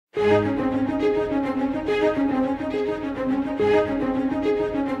There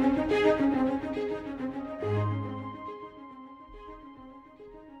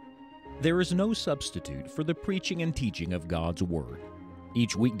is no substitute for the preaching and teaching of God's Word.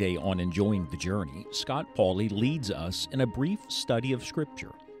 Each weekday on Enjoying the Journey, Scott Pauley leads us in a brief study of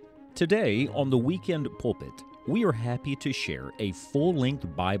Scripture. Today, on the Weekend Pulpit, we are happy to share a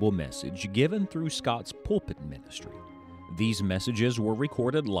full-length Bible message given through Scott's pulpit ministry. These messages were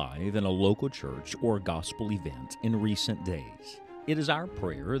recorded live in a local church or gospel event in recent days. It is our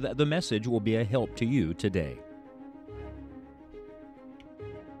prayer that the message will be a help to you today.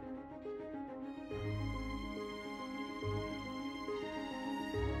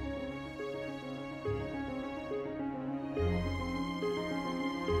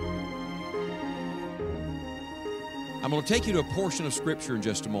 I'm going to take you to a portion of Scripture in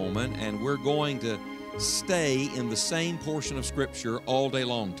just a moment, and we're going to stay in the same portion of Scripture all day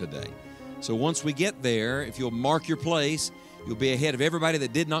long today. So once we get there, if you'll mark your place, you'll be ahead of everybody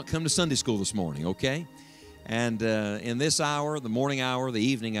that did not come to Sunday school this morning, okay? And in this hour, the morning hour, the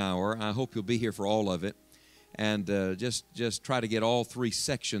evening hour, I hope you'll be here for all of it. And just try to get all three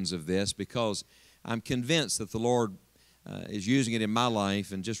sections of this, because I'm convinced that the Lord is using it in my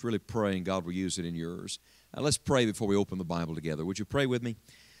life, and just really praying God will use it in yours. Let's pray before we open the Bible together. Would you pray with me?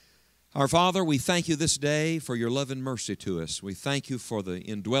 Our Father, we thank you this day for your love and mercy to us. We thank you for the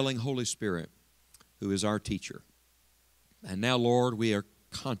indwelling Holy Spirit who is our teacher. And now, Lord, we are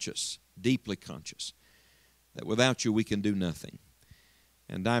conscious, deeply conscious, that without you we can do nothing.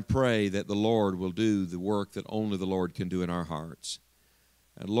 And I pray that the Lord will do the work that only the Lord can do in our hearts.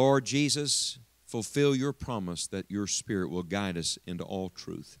 And Lord Jesus, fulfill your promise that your Spirit will guide us into all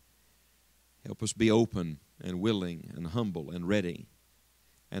truth. Help us be open and willing and humble and ready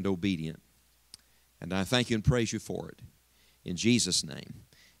and obedient. And I thank you and praise you for it. In Jesus' name,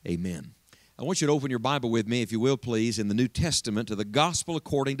 amen. I want you to open your Bible with me, if you will, please, in the New Testament to the Gospel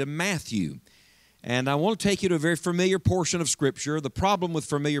according to Matthew. And I want to take you to a very familiar portion of Scripture. The problem with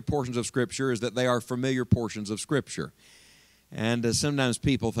familiar portions of Scripture is that they are familiar portions of Scripture. And sometimes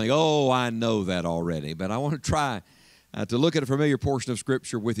people think, oh, I know that already. But I want to try to look at a familiar portion of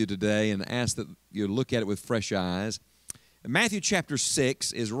Scripture with you today and ask that you look at it with fresh eyes. Matthew chapter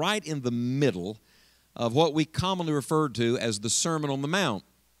 6 is right in the middle of what we commonly refer to as the Sermon on the Mount,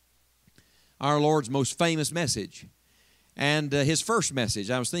 our Lord's most famous message. And his first message,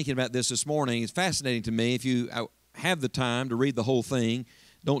 I was thinking about this morning, it's fascinating to me. If you have the time to read the whole thing,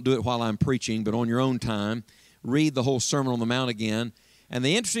 don't do it while I'm preaching, but on your own time, read the whole Sermon on the Mount again. And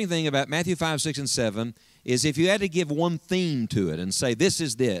the interesting thing about Matthew 5, 6, and 7 is if you had to give one theme to it and say, this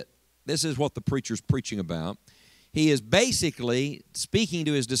is it, this is what the preacher's preaching about, he is basically speaking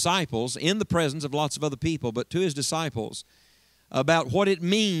to his disciples in the presence of lots of other people, but to his disciples about what it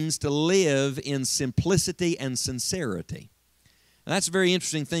means to live in simplicity and sincerity. And that's a very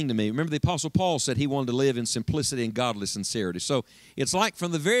interesting thing to me. Remember, the Apostle Paul said he wanted to live in simplicity and godly sincerity. So it's like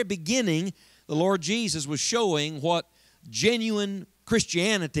from the very beginning, the Lord Jesus was showing what genuine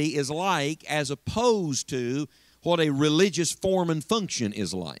Christianity is like, as opposed to what a religious form and function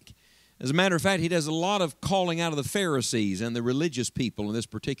is like. As a matter of fact, he does a lot of calling out of the Pharisees and the religious people in this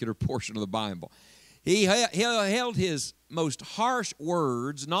particular portion of the Bible. He held his most harsh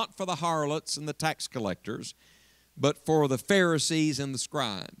words, not for the harlots and the tax collectors, but for the Pharisees and the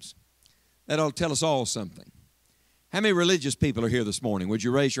scribes. That'll tell us all something. How many religious people are here this morning? Would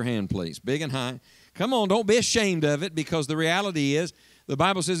you raise your hand, please? Big and high. Come on, don't be ashamed of it, because the reality is, the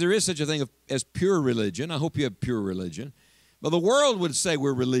Bible says there is such a thing as pure religion. I hope you have pure religion. But the world would say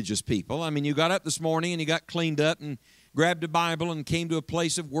we're religious people. I mean, you got up this morning and you got cleaned up and grabbed a Bible and came to a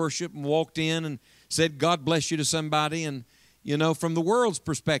place of worship and walked in and said, God bless you to somebody. And, you know, from the world's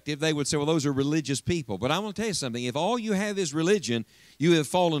perspective, they would say, well, those are religious people. But I want to tell you something. If all you have is religion, you have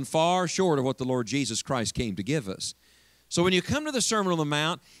fallen far short of what the Lord Jesus Christ came to give us. So when you come to the Sermon on the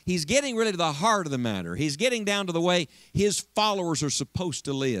Mount, he's getting really to the heart of the matter. He's getting down to the way his followers are supposed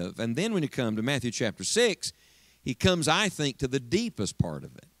to live. And then when you come to Matthew chapter 6, he comes, I think, to the deepest part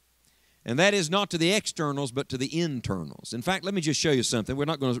of it. And that is not to the externals, but to the internals. In fact, let me just show you something. We're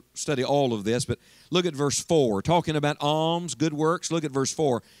not going to study all of this, but look at verse 4. Talking about alms, good works, look at verse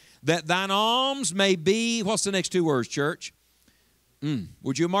 4. That thine alms may be, what's the next two words, church?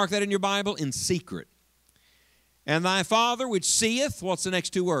 Would you mark that in your Bible? In secret. And thy Father which seeth, what's the next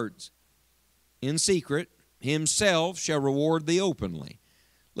two words? In secret, himself shall reward thee openly.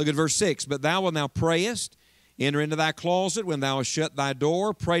 Look at verse 6. But thou, when thou prayest, enter into thy closet, when thou hast shut thy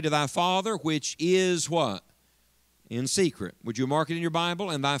door, pray to thy Father which is what? In secret. Would you mark it in your Bible?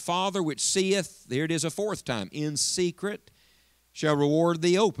 And thy Father which seeth, here it is a fourth time, in secret, shall reward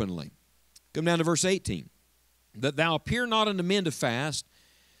thee openly. Come down to verse 18. That thou appear not unto men to fast,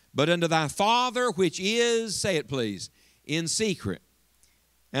 but unto thy Father which is, say it please, in secret.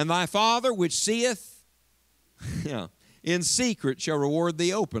 And thy Father which seeth in secret shall reward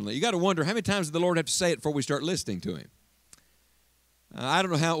thee openly. You got to wonder, how many times did the Lord have to say it before we start listening to Him? I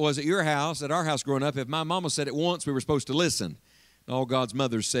don't know how it was at your house, at our house growing up. If my mama said it once, we were supposed to listen. All God's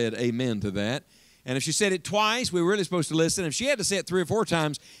mothers said amen to that. And if she said it twice, we were really supposed to listen. If she had to say it 3 or 4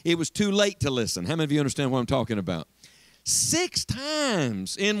 times, it was too late to listen. How many of you understand what I'm talking about? 6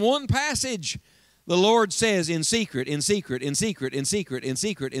 times in one passage, the Lord says, in secret, in secret, in secret, in secret, in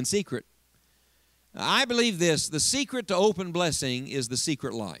secret, in secret. I believe this, the secret to open blessing is the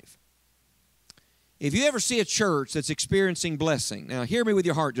secret life. If you ever see a church that's experiencing blessing, now hear me with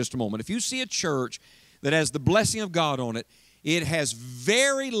your heart just a moment. If you see a church that has the blessing of God on it, it has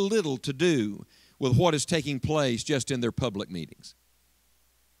very little to do with what is taking place just in their public meetings.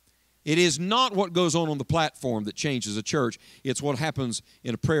 It is not what goes on the platform that changes a church. It's what happens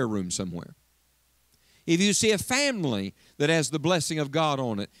in a prayer room somewhere. If you see a family that has the blessing of God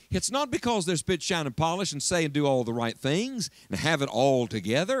on it, it's not because they're spit, shine, and polish and say and do all the right things and have it all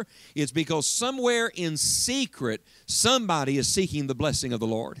together. It's because somewhere in secret, somebody is seeking the blessing of the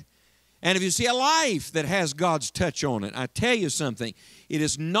Lord. And if you see a life that has God's touch on it, I tell you something, it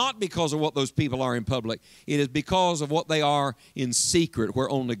is not because of what those people are in public. It is because of what they are in secret, where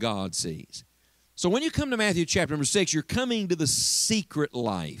only God sees. So when you come to Matthew chapter number 6, you're coming to the secret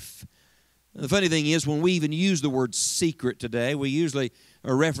life. The funny thing is, when we even use the word secret today, we usually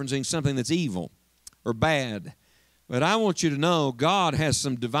are referencing something that's evil or bad. But I want you to know God has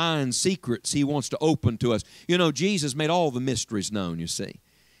some divine secrets He wants to open to us. You know, Jesus made all the mysteries known, you see.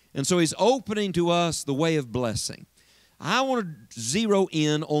 And so He's opening to us the way of blessing. I want to zero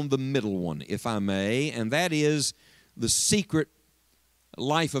in on the middle one, if I may, and that is the secret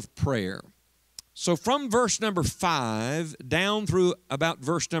life of prayer. So from verse number 5 down through about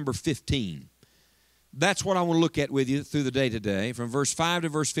verse number 15, that's what I want to look at with you through the day today, from verse 5 to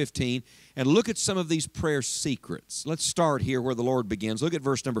verse 15, and look at some of these prayer secrets. Let's start here where the Lord begins. Look at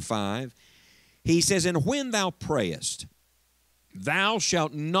verse number 5. He says, "And when thou prayest, thou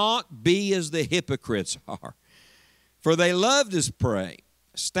shalt not be as the hypocrites are, for they love to pray,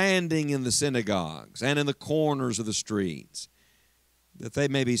 standing in the synagogues and in the corners of the streets, that they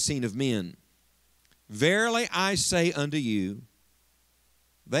may be seen of men. Verily I say unto you,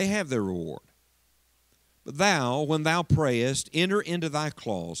 they have their reward. But thou, when thou prayest, enter into thy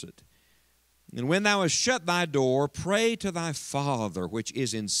closet, and when thou hast shut thy door, pray to thy Father which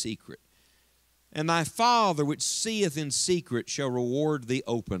is in secret. And thy Father which seeth in secret shall reward thee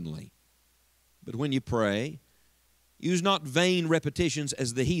openly. But when you pray, use not vain repetitions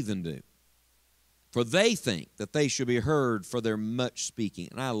as the heathen do, for they think that they shall be heard for their much speaking."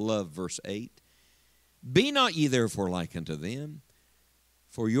 And I love verse 8. "Be not ye therefore like unto them,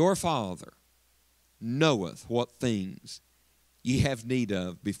 for your Father knoweth what things ye have need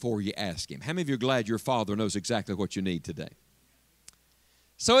of before ye ask Him." How many of you are glad your Father knows exactly what you need today?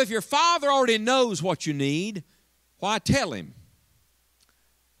 So if your Father already knows what you need, why tell Him?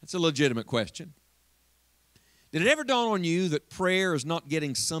 That's a legitimate question. Did it ever dawn on you that prayer is not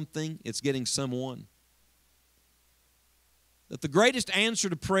getting something, it's getting someone? That the greatest answer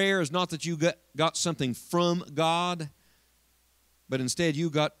to prayer is not that you got something from God, but instead you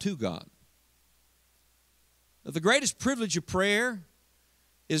got to God. That the greatest privilege of prayer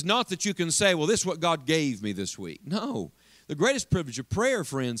is not that you can say, well, this is what God gave me this week. No. The greatest privilege of prayer,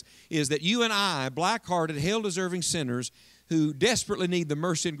 friends, is that you and I, black-hearted, hell-deserving sinners who desperately need the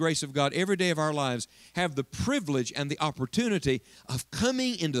mercy and grace of God every day of our lives, have the privilege and the opportunity of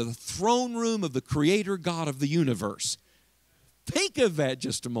coming into the throne room of the Creator God of the universe. Think of that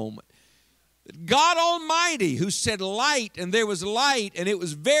just a moment. God Almighty, who said light, and there was light, and it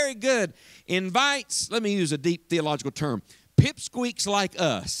was very good, invites, let me use a deep theological term, pipsqueaks like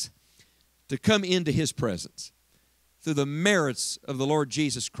us to come into His presence through the merits of the Lord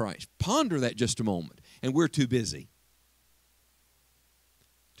Jesus Christ. Ponder that just a moment. And we're too busy.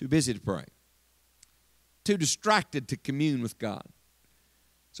 Too busy to pray. Too distracted to commune with God.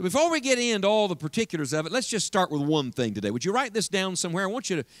 So before we get into all the particulars of it, let's just start with one thing today. Would you write this down somewhere? I want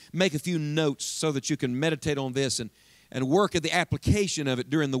you to make a few notes so that you can meditate on this and work at the application of it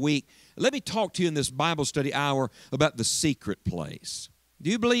during the week. Let me talk to you in this Bible study hour about the secret place.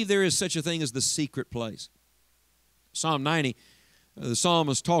 Do you believe there is such a thing as the secret place? Psalm 90, the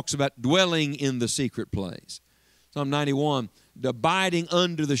psalmist talks about dwelling in the secret place. Psalm 91, abiding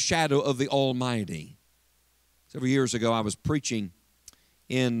under the shadow of the Almighty. Several years ago, I was preaching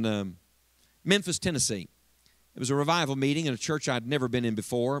in Memphis, Tennessee. It was a revival meeting in a church I'd never been in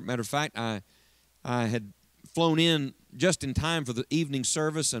before. Matter of fact, I had flown in just in time for the evening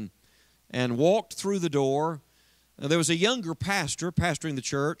service and walked through the door. There was a younger pastor pastoring the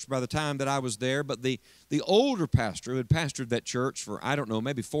church by the time that I was there, but the older pastor who had pastored that church for, I don't know,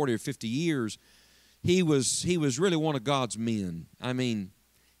 maybe 40 or 50 years, he was really one of God's men. I mean,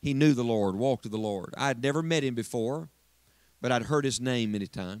 he knew the Lord, walked with the Lord. I had never met him before, but I'd heard his name many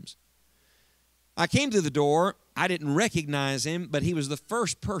times. I came to the door. I didn't recognize him, but he was the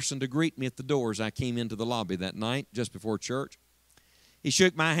first person to greet me at the door as I came into the lobby that night, just before church. He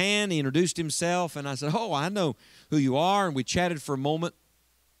shook my hand, he introduced himself, and I said, "Oh, I know who you are," and we chatted for a moment.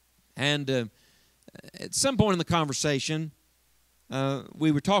 And at some point in the conversation,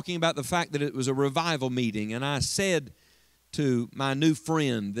 we were talking about the fact that it was a revival meeting, and I said to my new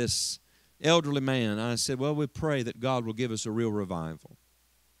friend, this elderly man, I said, "Well, we pray that God will give us a real revival."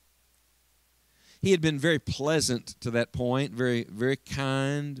 He had been very pleasant to that point, very, very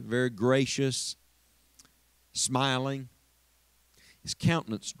kind, very gracious, smiling. His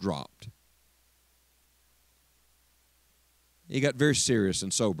countenance dropped. He got very serious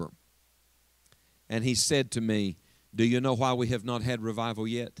and sober. And he said to me, "Do you know why we have not had revival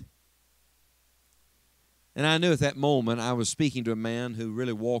yet?" And I knew at that moment I was speaking to a man who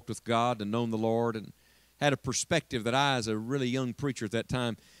really walked with God and known the Lord and had a perspective that I, as a really young preacher at that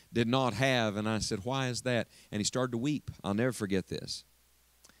time, did not have. And I said, "Why is that?" And he started to weep. I'll never forget this.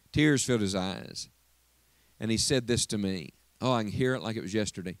 Tears filled his eyes. And he said this to me. Oh, I can hear it like it was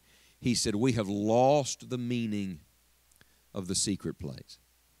yesterday. He said, "We have lost the meaning of the secret place."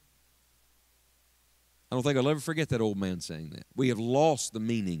 I don't think I'll ever forget that old man saying that. We have lost the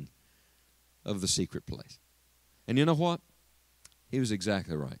meaning of the secret place. And you know what? He was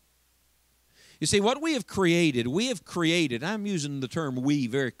exactly right. You see, what we have created, I'm using the term we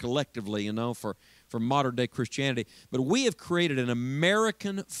very collectively, for modern-day Christianity, but we have created an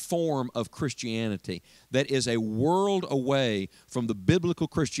American form of Christianity that is a world away from the biblical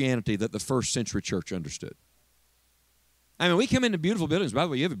Christianity that the first century church understood. I mean, we come into beautiful buildings. By the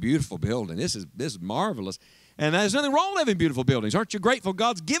way, you have a beautiful building. This is marvelous. And there's nothing wrong with having beautiful buildings. Aren't you grateful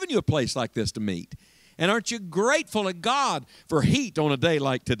God's given you a place like this to meet? And aren't you grateful to God for heat on a day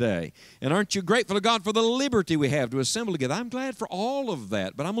like today? And aren't you grateful to God for the liberty we have to assemble together? I'm glad for all of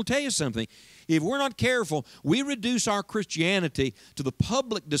that. But I'm going to tell you something. If we're not careful, we reduce our Christianity to the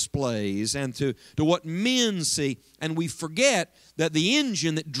public displays and to what men see, and we forget that the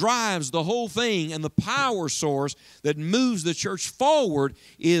engine that drives the whole thing and the power source that moves the church forward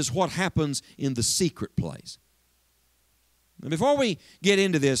is what happens in the secret place. Now, before we get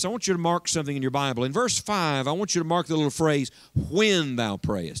into this, I want you to mark something in your Bible. In verse 5, I want you to mark the little phrase, "when thou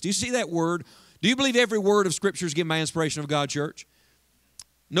prayest." Do you see that word? Do you believe every word of Scripture is given by inspiration of God, church?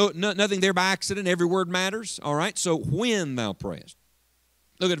 No, nothing there by accident. Every word matters. All right, so when thou prayest.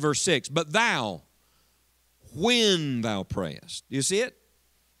 Look at verse 6. "But thou, when thou prayest." Do you see it?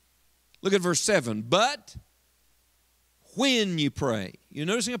 Look at verse 7. "But when you pray." You're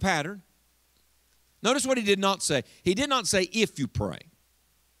noticing a pattern. Notice what he did not say. He did not say if you pray.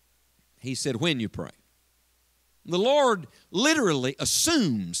 He said when you pray. The Lord literally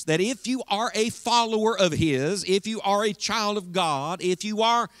assumes that if you are a follower of His, if you are a child of God, if you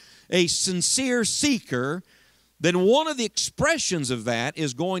are a sincere seeker, then one of the expressions of that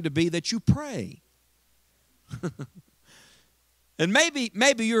is going to be that you pray. And maybe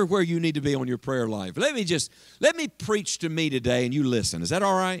you're where you need to be on your prayer life. Let me preach to me today and you listen. Is that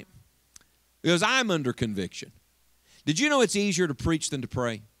all right? Because I'm under conviction. Did you know it's easier to preach than to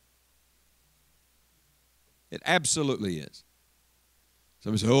pray? It absolutely is.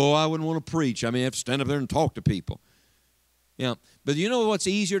 Somebody say, "Oh, I wouldn't want to preach. I have to stand up there and talk to people." Yeah, but you know what's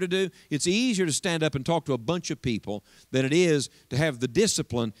easier to do? It's easier to stand up and talk to a bunch of people than it is to have the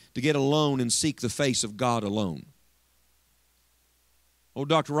discipline to get alone and seek the face of God alone. Old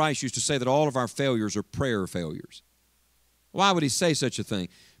Dr. Rice used to say that all of our failures are prayer failures. Why would he say such a thing?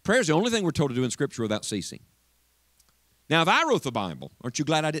 Prayer is the only thing we're told to do in Scripture without ceasing. Now, if I wrote the Bible, aren't you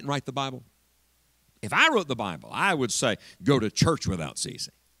glad I didn't write the Bible? If I wrote the Bible, I would say, go to church without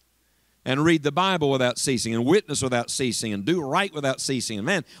ceasing, and read the Bible without ceasing, and witness without ceasing, and do right without ceasing. And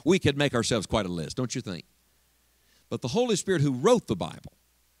man, we could make ourselves quite a list, don't you think? But the Holy Spirit who wrote the Bible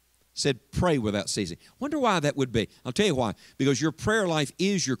said pray without ceasing. Wonder why that would be. I'll tell you why. Because your prayer life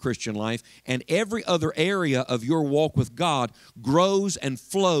is your Christian life, and every other area of your walk with God grows and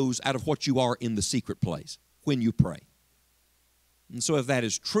flows out of what you are in the secret place when you pray. And so if that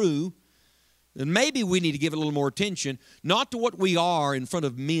is true, then maybe we need to give it a little more attention, not to what we are in front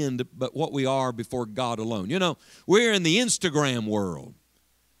of men, but what we are before God alone. You know, we're in the Instagram world.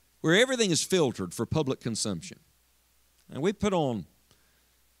 where everything is filtered for public consumption. And we put on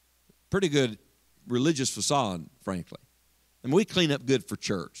pretty good religious facade, frankly. And we clean up good for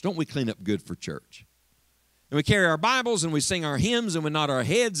church. Don't we clean up good for church? And we carry our Bibles and we sing our hymns and we nod our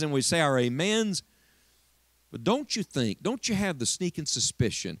heads and we say our amens. But don't you have the sneaking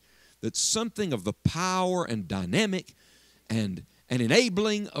suspicion that something of the power and dynamic and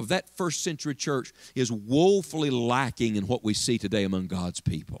enabling of that first century church is woefully lacking in what we see today among God's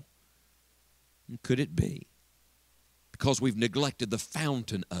people? And could it be because we've neglected the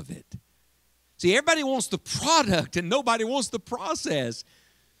fountain of it? See, everybody wants the product and nobody wants the process.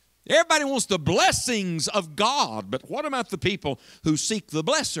 Everybody wants the blessings of God, but what about the people who seek the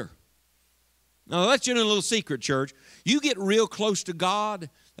blesser? Now, I'll let you know a little secret, church. You get real close to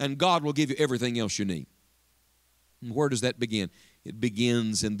God, and God will give you everything else you need. And where does that begin? It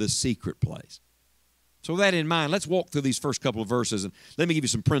begins in the secret place. So with that in mind, let's walk through these first couple of verses, and let me give you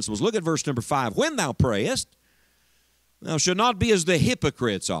some principles. Look at verse number 5. When thou prayest, thou shalt not be as the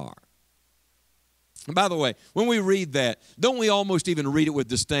hypocrites are. And by the way, when we read that, don't we almost even read it with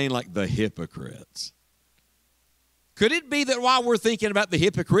disdain like the hypocrites? Could it be that while we're thinking about the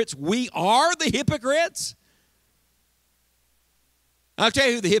hypocrites, we are the hypocrites? I'll tell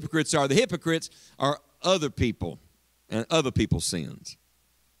you who the hypocrites are. The hypocrites are other people and other people's sins.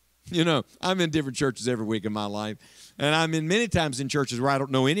 You know, I'm in different churches every week in my life, and I'm in many times in churches where I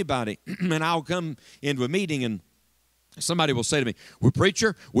don't know anybody, and I'll come into a meeting and somebody will say to me, well,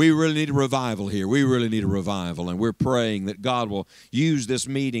 preacher, we really need a revival here. We really need a revival. And we're praying that God will use this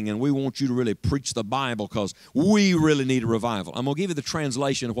meeting and we want you to really preach the Bible because we really need a revival. I'm going to give you the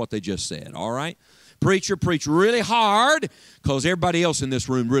translation of what they just said, all right? Preacher, preach really hard because everybody else in this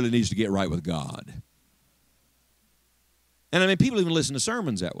room really needs to get right with God. And I mean, people even listen to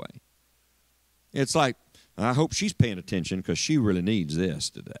sermons that way. It's like, I hope she's paying attention because she really needs this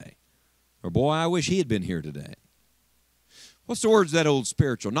today. Or, boy, I wish he had been here today. What's the words of that old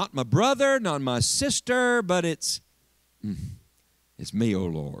spiritual? Not my brother, not my sister, but it's me, O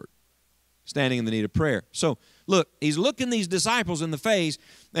Lord, standing in the need of prayer. So, look, he's looking these disciples in the face,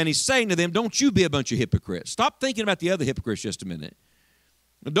 and he's saying to them, don't you be a bunch of hypocrites. Stop thinking about the other hypocrites just a minute.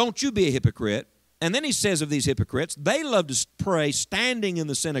 Don't you be a hypocrite. And then he says of these hypocrites, they love to pray standing in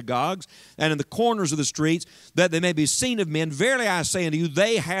the synagogues and in the corners of the streets that they may be seen of men. Verily I say unto you,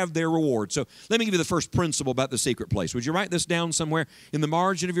 they have their reward. So let me give you the first principle about the secret place. Would you write this down somewhere in the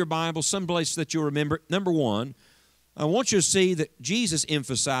margin of your Bible, someplace that you'll remember? Number one, I want you to see that Jesus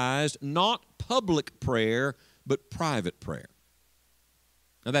emphasized not public prayer, but private prayer.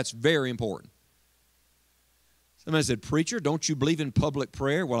 Now that's very important. Somebody said, preacher, don't you believe in public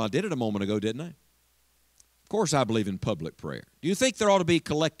prayer? Well, I did it a moment ago, didn't I? Of course I believe in public prayer. Do you think there ought to be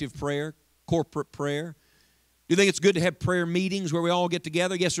collective prayer, corporate prayer? Do you think it's good to have prayer meetings where we all get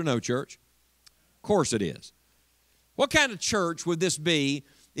together? Yes or no, church? Of course it is. What kind of church would this be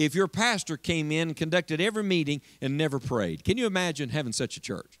if your pastor came in and conducted every meeting and never prayed? Can you imagine having such a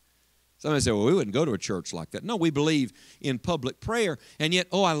church? Somebody say, well, we wouldn't go to a church like that. No, we believe in public prayer. And yet,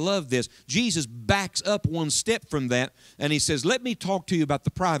 oh, I love this. Jesus backs up one step from that, and he says, let me talk to you about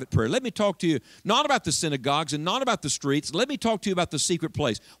the private prayer. Let me talk to you not about the synagogues and not about the streets. Let me talk to you about the secret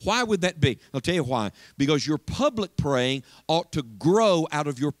place. Why would that be? I'll tell you why. Because your public praying ought to grow out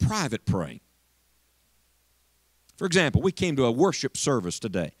of your private praying. For example, we came to a worship service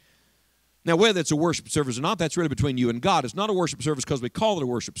today. Now, whether it's a worship service or not, that's really between you and God. It's not a worship service because we call it a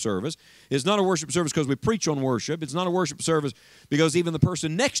worship service. It's not a worship service because we preach on worship. It's not a worship service because even the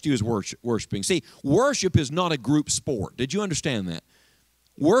person next to you is worshiping. See, worship is not a group sport. Did you understand that?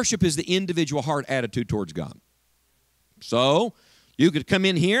 Worship is the individual heart attitude towards God. So, you could come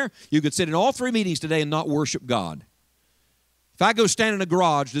in here, you could sit in all three meetings today and not worship God. If I go stand in a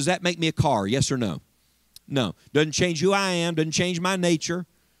garage, does that make me a car? Yes or no? No. Doesn't change who I am, doesn't change my nature.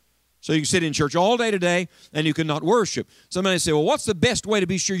 So you can sit in church all day today and you cannot worship. Somebody say, well, what's the best way to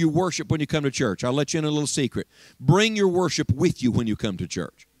be sure you worship when you come to church? I'll let you in a little secret. Bring your worship with you when you come to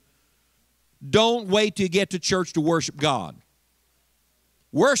church. Don't wait till you get to church to worship God.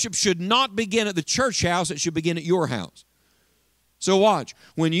 Worship should not begin at the church house. It should begin at your house. So watch.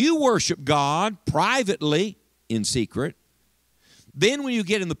 When you worship God privately, in secret, then when you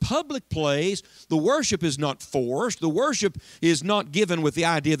get in the public place, the worship is not forced. The worship is not given with the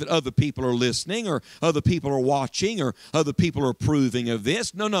idea that other people are listening or other people are watching or other people are approving of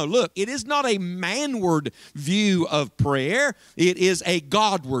this. No, look, it is not a manward view of prayer. It is a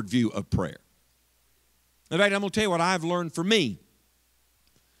Godward view of prayer. In fact, I'm going to tell you what I've learned for me.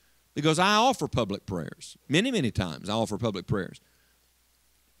 Because I offer public prayers. Many, many times I offer public prayers.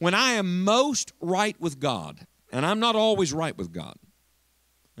 When I am most right with God, and I'm not always right with God,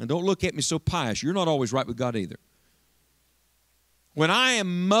 And don't look at me so pious. You're not always right with God either. When I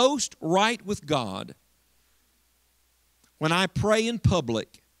am most right with God, when I pray in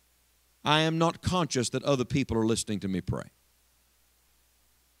public, I am not conscious that other people are listening to me pray.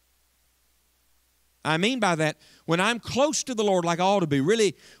 I mean by that, when I'm close to the Lord like I ought to be,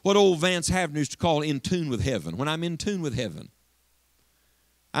 really what old Vance Havner used to call in tune with heaven. When I'm in tune with heaven,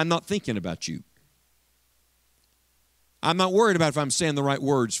 I'm not thinking about you. I'm not worried about if I'm saying the right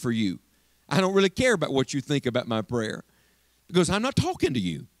words for you. I don't really care about what you think about my prayer because I'm not talking to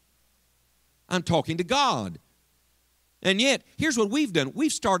you. I'm talking to God. And yet, here's what we've done.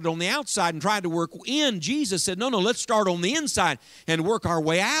 We've started on the outside and tried to work in. Jesus said, no, let's start on the inside and work our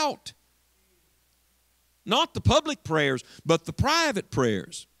way out. Not the public prayers, but the private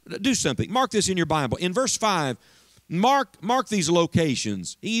prayers. Do something. Mark this in your Bible. In verse 5, mark these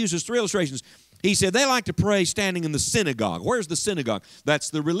locations. He uses 3 illustrations. He said they like to pray standing in the synagogue. Where's the synagogue?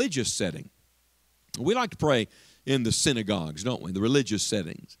 That's the religious setting. We like to pray in the synagogues, don't we? The religious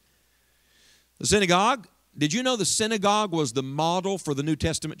settings. The synagogue, did you know the synagogue was the model for the New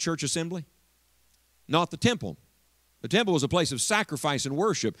Testament church assembly? Not the temple. The temple was a place of sacrifice and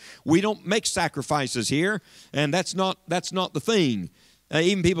worship. We don't make sacrifices here, and that's not the thing.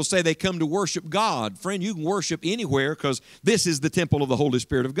 Even people say they come to worship God. Friend, you can worship anywhere because this is the temple of the Holy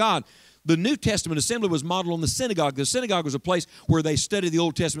Spirit of God. The New Testament assembly was modeled on the synagogue. The synagogue was a place where they studied the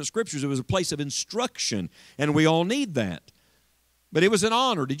Old Testament scriptures. It was a place of instruction, and we all need that. But it was an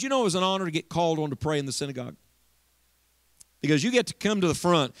honor. Did you know it was an honor to get called on to pray in the synagogue? Because you get to come to the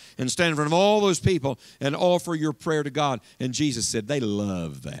front and stand in front of all those people and offer your prayer to God. And Jesus said they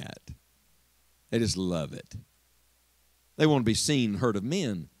love that. They just love it. They want to be seen and heard of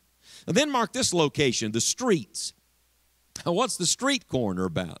men. And then mark this location, the streets. What's the street corner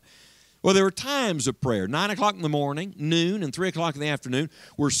about? Well, there were times of prayer. 9 o'clock in the morning, noon, and 3 o'clock in the afternoon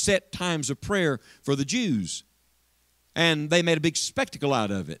were set times of prayer for the Jews. And they made a big spectacle out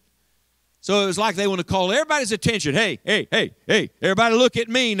of it. So it was like they want to call everybody's attention. Hey, everybody look at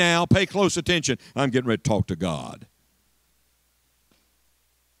me now. Pay close attention. I'm getting ready to talk to God.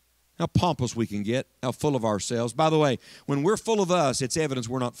 How pompous we can get, how full of ourselves. By the way, when we're full of us, it's evidence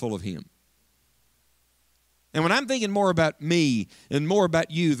we're not full of Him. And when I'm thinking more about me and more about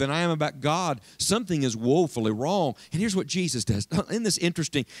you than I am about God, something is woefully wrong. And here's what Jesus does. Isn't this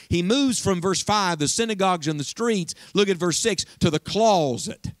interesting? He moves from verse 5, the synagogues and the streets, look at verse 6, to the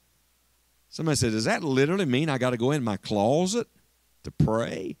closet. Somebody said, does that literally mean I got to go in my closet to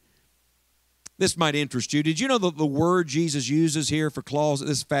pray? This might interest you. Did you know that the word Jesus uses here for closet,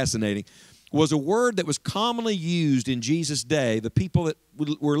 this is fascinating, was a word that was commonly used in Jesus' day. The people that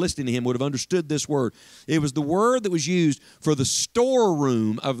were listening to Him would have understood this word. It was the word that was used for the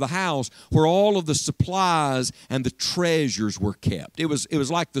storeroom of the house where all of the supplies and the treasures were kept. It was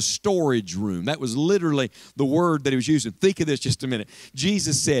like the storage room. That was literally the word that He was using. Think of this just a minute.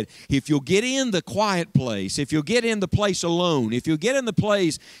 Jesus said, if you'll get in the quiet place, if you'll get in the place alone, if you'll get in the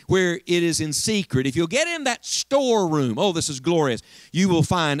place where it is in secret, if you'll get in that storeroom, oh, this is glorious, you will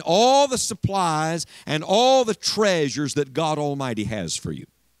find all the supplies and all the treasures that God Almighty has for you.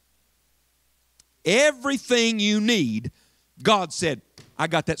 Everything you need, God said, I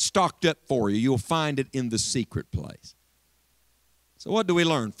got that stocked up for you. You'll find it in the secret place. So what do we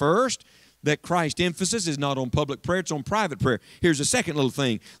learn? First, that Christ's emphasis is not on public prayer, it's on private prayer. Here's a second little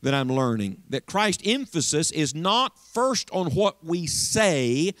thing that I'm learning, that Christ's emphasis is not first on what we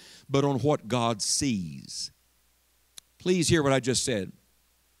say, but on what God sees. Please hear what I just said.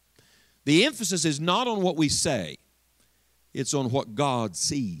 The emphasis is not on what we say, it's on what God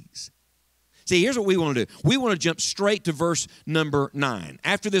sees. See, here's what we want to do. We want to jump straight to verse number 9.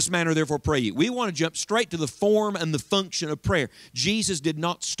 After this manner, therefore, pray ye. We want to jump straight to the form and the function of prayer. Jesus did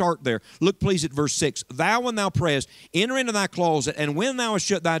not start there. Look, please, at verse 6. Thou, when thou prayest, enter into thy closet, and when thou hast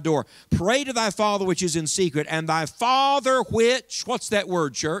shut thy door, pray to thy Father which is in secret, and thy Father which, what's that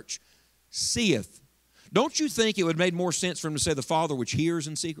word, church? Seeth. Don't you think it would have made more sense for him to say the Father which hears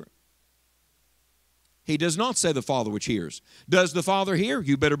in secret? He does not say the Father which hears. Does the Father hear?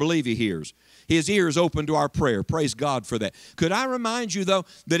 You better believe He hears. His ear is open to our prayer. Praise God for that. Could I remind you, though,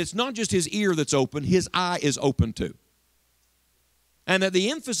 that it's not just His ear that's open, His eye is open too. And that the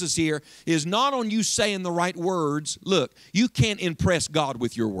emphasis here is not on you saying the right words. Look, you can't impress God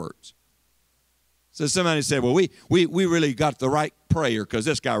with your words. So somebody said, well, we really got the right prayer because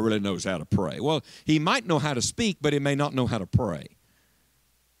this guy really knows how to pray. Well, he might know how to speak, but he may not know how to pray.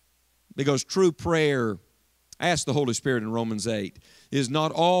 Because true prayer, ask the Holy Spirit in Romans 8, is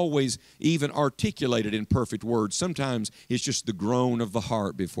not always even articulated in perfect words. Sometimes it's just the groan of the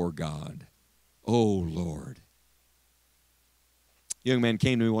heart before God. Oh, Lord. A young man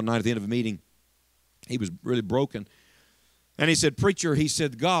came to me one night at the end of a meeting. He was really broken. And he said, preacher, he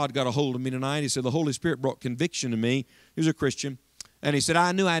said, God got a hold of me tonight. He said, the Holy Spirit brought conviction to me. He was a Christian. And he said,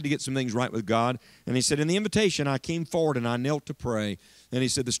 I knew I had to get some things right with God. And he said, in the invitation, I came forward and I knelt to pray. And he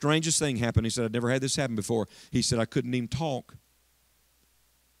said, the strangest thing happened. He said, I'd never had this happen before. He said, I couldn't even talk.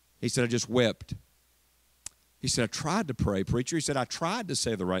 He said, I just wept. He said, I tried to pray, preacher. He said, I tried to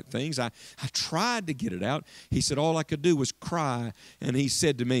say the right things. I tried to get it out. He said, all I could do was cry. And he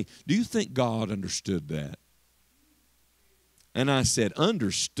said to me, do you think God understood that? And I said,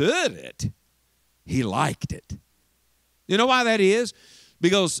 understood it? He liked it. You know why that is?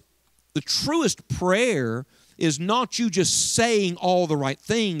 Because the truest prayer is not you just saying all the right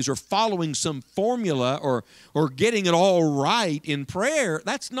things or following some formula or getting it all right in prayer.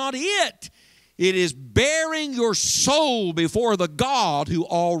 That's not it. It is bearing your soul before the God who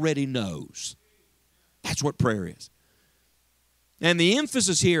already knows. That's what prayer is. And the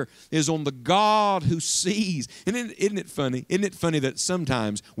emphasis here is on the God who sees. And isn't it funny? Isn't it funny that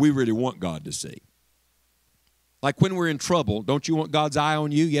sometimes we really want God to see? Like when we're in trouble, don't you want God's eye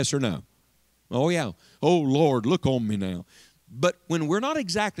on you? Yes or no? Oh, yeah. Oh, Lord, look on me now. But when we're not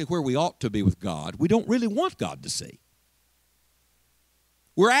exactly where we ought to be with God, we don't really want God to see.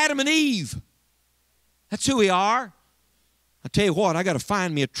 We're Adam and Eve. That's who we are. I tell you what, I got to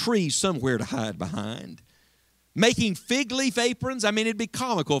find me a tree somewhere to hide behind. Making fig leaf aprons, I mean, it'd be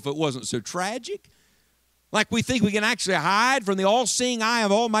comical if it wasn't so tragic. Like we think we can actually hide from the all-seeing eye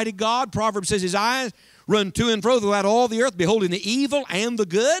of Almighty God. Proverbs says his eyes run to and fro throughout all the earth, beholding the evil and the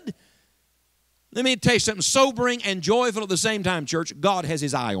good. Let me tell you something sobering and joyful at the same time, church. God has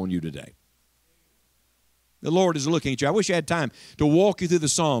his eye on you today. The Lord is looking at you. I wish I had time to walk you through the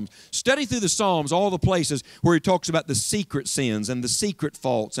Psalms. Study through the Psalms, all the places where he talks about the secret sins and the secret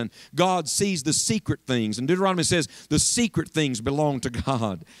faults, and God sees the secret things. And Deuteronomy says the secret things belong to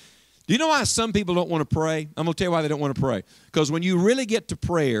God. Do you know why some people don't want to pray? I'm going to tell you why they don't want to pray. Because when you really get to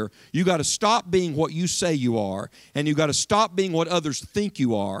prayer, you got to stop being what you say you are, and you got to stop being what others think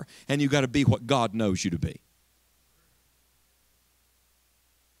you are, and you got to be what God knows you to be.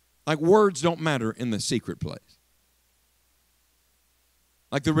 Like words don't matter in the secret place.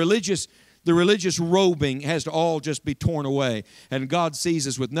 Like the religious robing has to all just be torn away. And God sees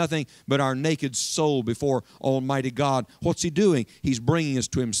us with nothing but our naked soul before Almighty God. What's he doing? He's bringing us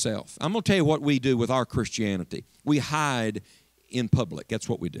to himself. I'm going to tell you what we do with our Christianity. We hide in public. That's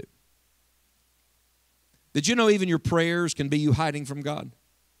what we do. Did you know even your prayers can be you hiding from God?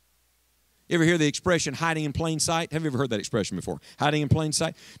 You ever hear the expression hiding in plain sight? Have you ever heard that expression before? Hiding in plain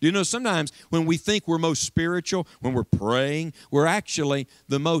sight? Do you know sometimes when we think we're most spiritual, when we're praying, we're actually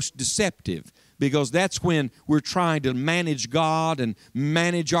the most deceptive, because that's when we're trying to manage God and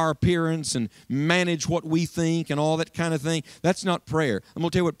manage our appearance and manage what we think and all that kind of thing. That's not prayer. I'm going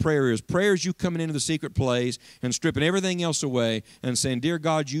to tell you what prayer is. Prayer is you coming into the secret place and stripping everything else away and saying, dear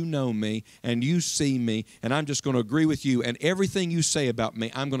God, you know me and you see me, and I'm just going to agree with you, and everything you say about me,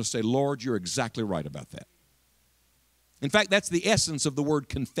 I'm going to say, Lord, you're exactly right about that. In fact, that's the essence of the word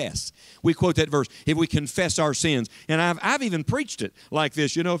confess. We quote that verse, if we confess our sins. And I've even preached it like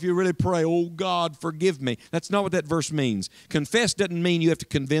this. You know, if you really pray, oh God, forgive me. That's not what that verse means. Confess doesn't mean you have to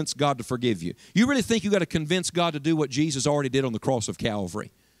convince God to forgive you. You really think you got to convince God to do what Jesus already did on the cross of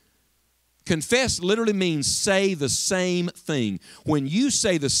Calvary? Confess literally means say the same thing. When you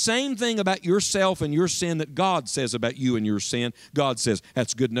say the same thing about yourself and your sin that God says about you and your sin, God says,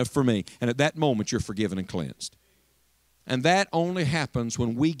 that's good enough for me. And at that moment, you're forgiven and cleansed. And that only happens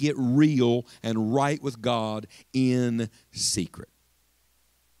when we get real and right with God in secret.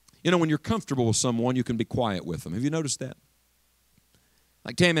 You know, when you're comfortable with someone, you can be quiet with them. Have you noticed that?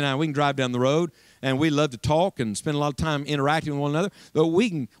 Like Tammy and I, we can drive down the road, and we love to talk and spend a lot of time interacting with one another. But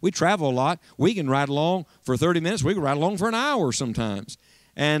we travel a lot. We can ride along for 30 minutes. We can ride along for an hour sometimes.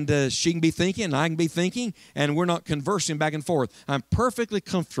 And she can be thinking, and I can be thinking, and we're not conversing back and forth. I'm perfectly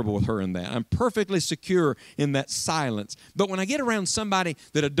comfortable with her in that. I'm perfectly secure in that silence. But when I get around somebody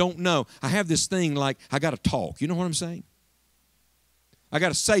that I don't know, I have this thing like I got to talk. You know what I'm saying? I got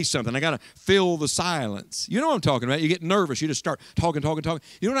to say something. I got to fill the silence. You know what I'm talking about. You get nervous. You just start talking. You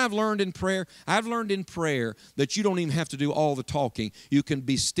know what I've learned in prayer? I've learned in prayer that you don't even have to do all the talking. You can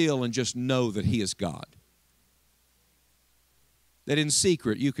be still and just know that he is God. That in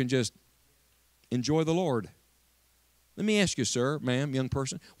secret you can just enjoy the Lord. Let me ask you, sir, ma'am, young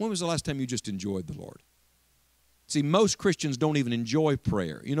person, when was the last time you just enjoyed the Lord? See, most Christians don't even enjoy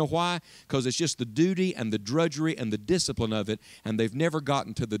prayer. You know why? Because it's just the duty and the drudgery and the discipline of it, and they've never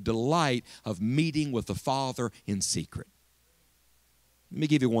gotten to the delight of meeting with the Father in secret. Let me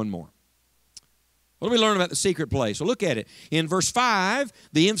give you one more. What do we learn about the secret place? Well, look at it. In verse 5,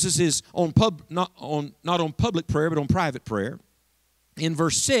 the emphasis is on not on public prayer, but on private prayer. In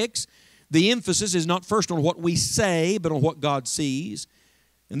verse 6, the emphasis is not first on what we say, but on what God sees.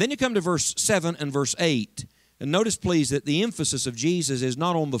 And then you come to verse 7 and verse 8. And notice, please, that the emphasis of Jesus is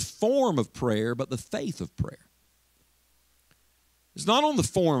not on the form of prayer, but the faith of prayer. It's not on the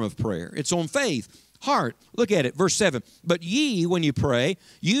form of prayer. It's on faith. Heart. Look at it. Verse 7. But ye, when you pray,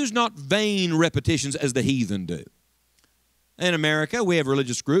 use not vain repetitions as the heathen do. In America, we have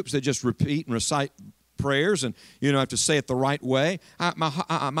religious groups that just repeat and recite prayers and, have to say it the right way. My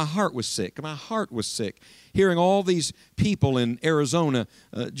heart was sick. My heart was sick. Hearing all these people in Arizona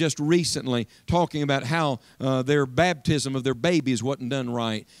just recently talking about how their baptism of their babies wasn't done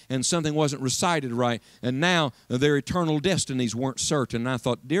right and something wasn't recited right, and now their eternal destinies weren't certain. And I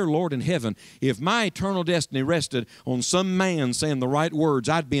thought, dear Lord in heaven, if my eternal destiny rested on some man saying the right words,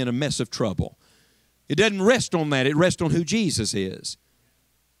 I'd be in a mess of trouble. It doesn't rest on that. It rests on who Jesus is.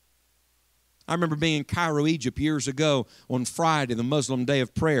 I remember being in Cairo, Egypt years ago on Friday, the Muslim day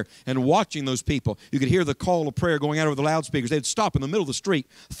of prayer, and watching those people. You could hear the call of prayer going out over the loudspeakers. They'd stop in the middle of the street,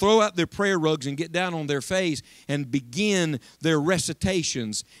 throw out their prayer rugs, and get down on their face and begin their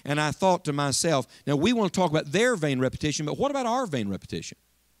recitations. And I thought to myself, now we want to talk about their vain repetition, but what about our vain repetition?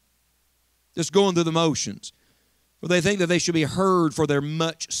 Just going through the motions. Well, they think that they should be heard for their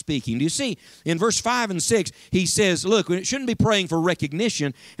much speaking. Do you see? In verse 5 and 6, he says, look, we shouldn't be praying for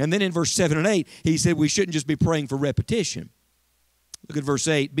recognition. And then in verse 7 and 8, he said we shouldn't just be praying for repetition. Look at verse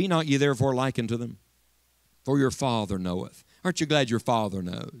 8. Be not ye therefore like unto them, for your Father knoweth. Aren't you glad your Father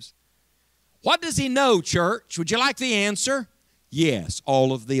knows? What does he know, church? Would you like the answer? Yes,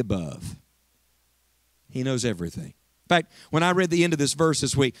 all of the above. He knows everything. In fact, when I read the end of this verse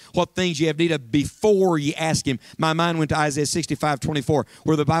this week, what things you have need of before you ask him, my mind went to Isaiah 65:24,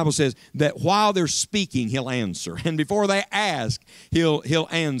 where the Bible says that while they're speaking, he'll answer. And before they ask, he'll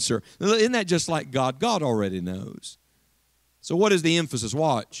answer. Isn't that just like God? God already knows. So what is the emphasis?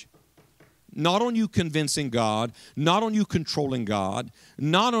 Watch. Not on you convincing God, not on you controlling God,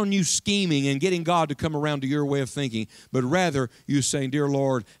 not on you scheming and getting God to come around to your way of thinking, but rather you saying, dear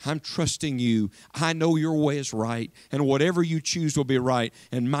Lord, I'm trusting you. I know your way is right, and whatever you choose will be right,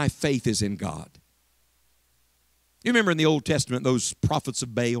 and my faith is in God. You remember in the Old Testament, those prophets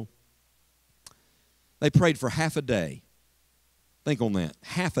of Baal? They prayed for half a day. Think on that.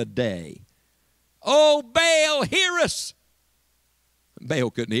 Half a day. Oh, Baal, hear us.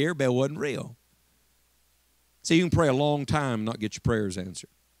 Baal couldn't hear. Baal wasn't real. See, you can pray a long time and not get your prayers answered.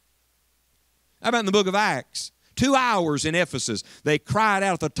 How about in the book of Acts? 2 hours in Ephesus. They cried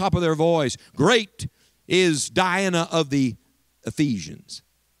out at the top of their voice, great is Diana of the Ephesians.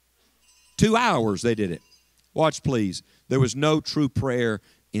 2 hours they did it. Watch, please. There was no true prayer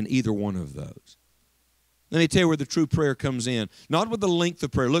in either one of those. Let me tell you where the true prayer comes in. Not with the length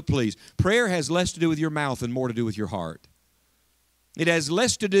of prayer. Look, please. Prayer has less to do with your mouth and more to do with your heart. It has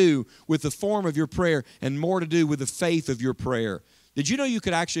less to do with the form of your prayer and more to do with the faith of your prayer. Did you know you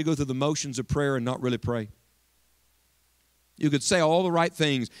could actually go through the motions of prayer and not really pray? You could say all the right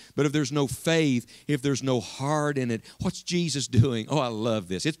things, but if there's no faith, if there's no heart in it, what's Jesus doing? Oh, I love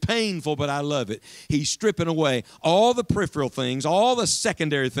this. It's painful, but I love it. He's stripping away all the peripheral things, all the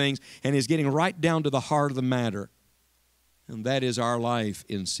secondary things, and he's getting right down to the heart of the matter. And that is our life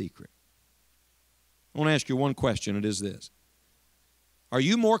in secret. I want to ask you one question. It is this. Are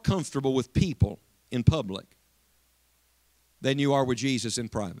you more comfortable with people in public than you are with Jesus in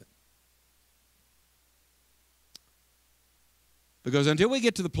private? Because until we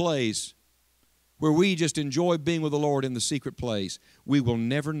get to the place where we just enjoy being with the Lord in the secret place, we will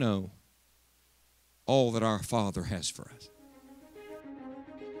never know all that our Father has for us.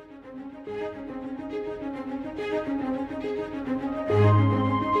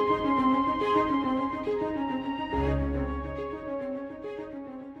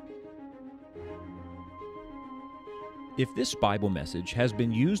 If this Bible message has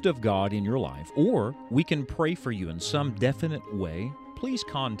been used of God in your life, or we can pray for you in some definite way, please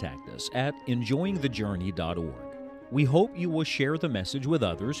contact us at enjoyingthejourney.org. We hope you will share the message with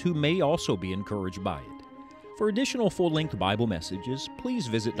others who may also be encouraged by it. For additional full-length Bible messages, please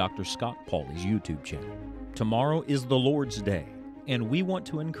visit Dr. Scott Pauley's YouTube channel. Tomorrow is the Lord's Day, and we want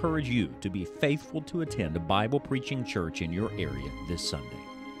to encourage you to be faithful to attend a Bible preaching church in your area this Sunday.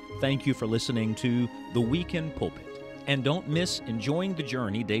 Thank you for listening to the Weekend Pulpit. And don't miss Enjoying the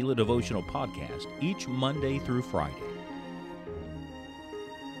Journey Daily Devotional Podcast each Monday through Friday.